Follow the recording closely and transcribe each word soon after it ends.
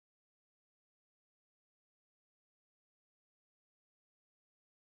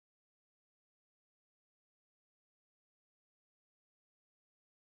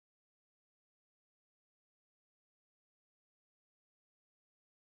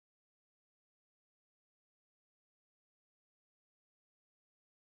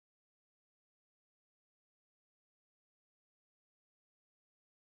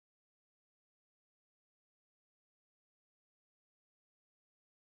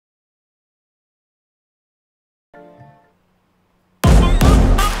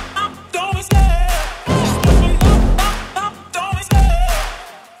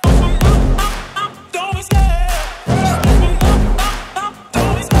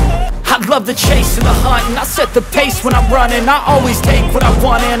love the chase and the hunt, and I set the pace when I'm running. I always take what I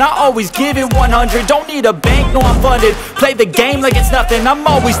want and I always give it 100. Don't need a bank, no I'm funded. Play the game like it's nothing. I'm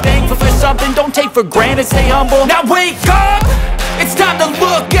always thankful for something. Don't take for granted, stay humble. Now wake up! It's time to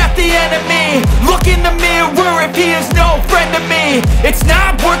look at the enemy. Look in the mirror if he is no friend to me. It's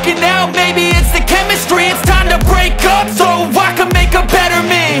not working out, maybe it's the chemistry. It's time to break up so I can make a better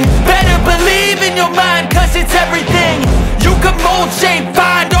me. Better believe in your mind, cause it's everything. You can mold, shape,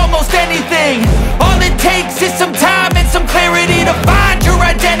 find almost anything. All it takes is some time and some clarity to find your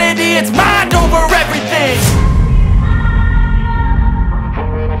identity. It's mind over everything.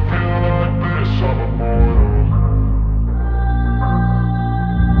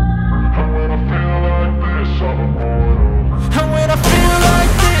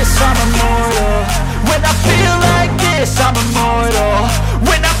 I'm immortal. When I feel like this, I'm immortal.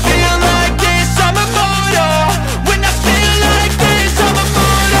 When I feel like this, I'm immortal. When I feel like this, I'm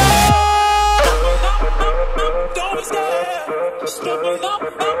immortal. Don't be scared. Just step it up.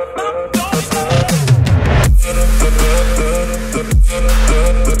 Don't be scared.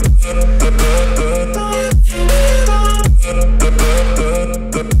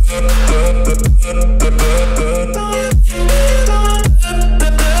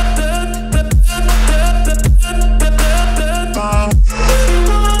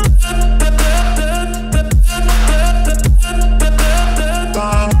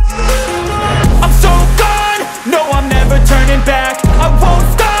 Back. I won't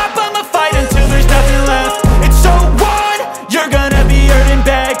stop, I'ma fight until there's nothing left. It's so on, you're gonna be hurting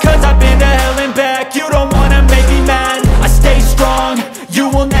bad, cause I've been to hell and back. You don't wanna make me mad, I stay strong, you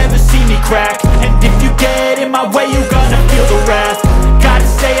will never see me crack. And if you get in my way, you're gonna feel the wrath. Gotta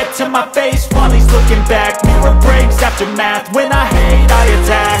say it to my face while he's looking back. Mirror breaks after math, when I hate I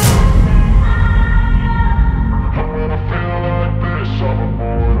attack.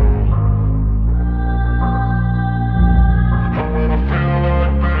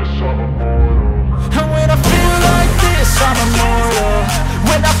 I'm immortal.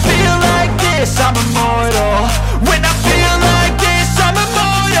 When I feel like this, I'm immortal. When I feel like this, I'm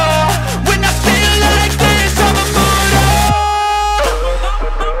immortal. When I feel like this, I'm immortal.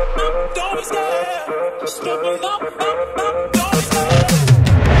 Don't be scared. Just step it up. Don't be scared.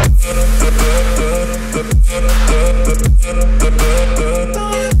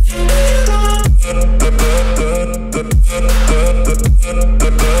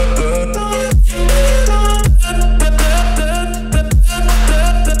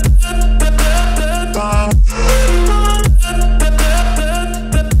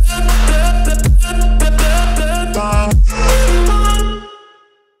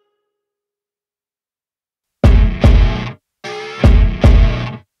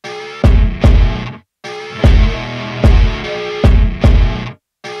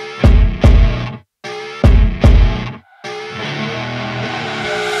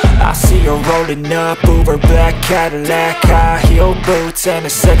 Rolling up, Uber black Cadillac, high heel boots and a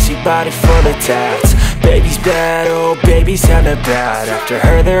sexy body full of tats. Baby's bad, oh baby's hella bad. After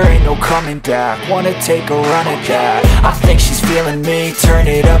her there ain't no coming back. Wanna take a run at that. I think she's feeling me, turn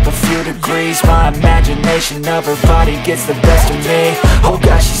it up a few degrees. My imagination of her body gets the best of me. Oh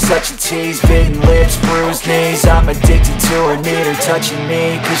gosh, she's such a tease, bitten lips, bruised knees. I'm addicted to her, need her touching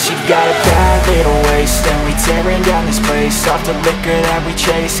me, cause she got a bad little waist. And we tearing down this place, off the liquor that we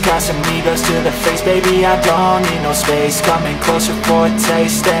chase. Got some egos to the face, baby I don't need no space. Coming closer for a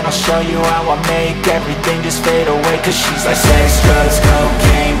taste, and I'll show you how I make everything just fade away. Cause she's like sex, drugs,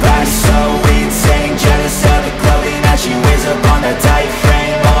 cocaine, body so insane. Jealous of the clothing that she wears up on a tight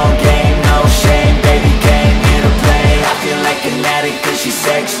frame. All game, no shame, baby came here to play. I feel like an addict cause she's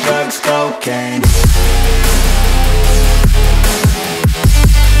sex, drugs, cocaine.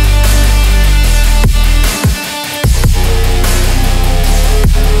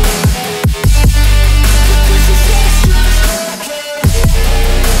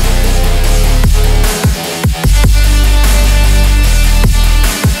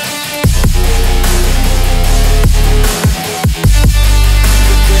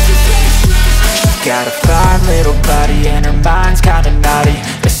 Got a fine little body and her mind's kinda naughty.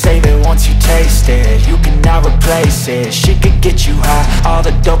 They say that once you taste it, you cannot replace it. She could get you high, all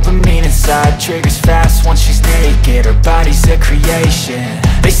the dopamine inside triggers fast once she's naked. Her body's a creation.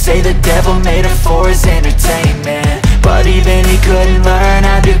 They say the devil made her for his entertainment, but even he couldn't learn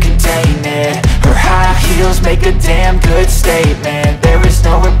how to contain it. Her high heels make a damn good statement. There is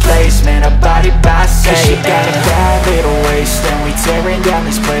no replacement, a body by Satan. Cause she got a bad little waist, and we tearing down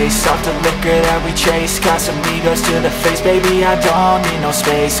this place off the liquor that we chase. Got some egos to the face, baby, I don't need no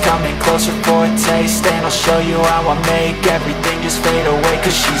space. Coming closer for a taste, and I'll show you how I make everything just fade away.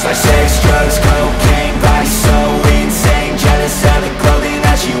 Cause she's like sex, drugs, cocaine, body so insane. Jealous of the clothing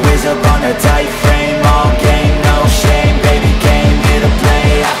that she wears up on her tight frame. All game, no shame, baby came here to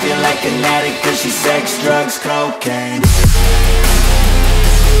play. I feel like an addict cause she's sex, drugs, cocaine.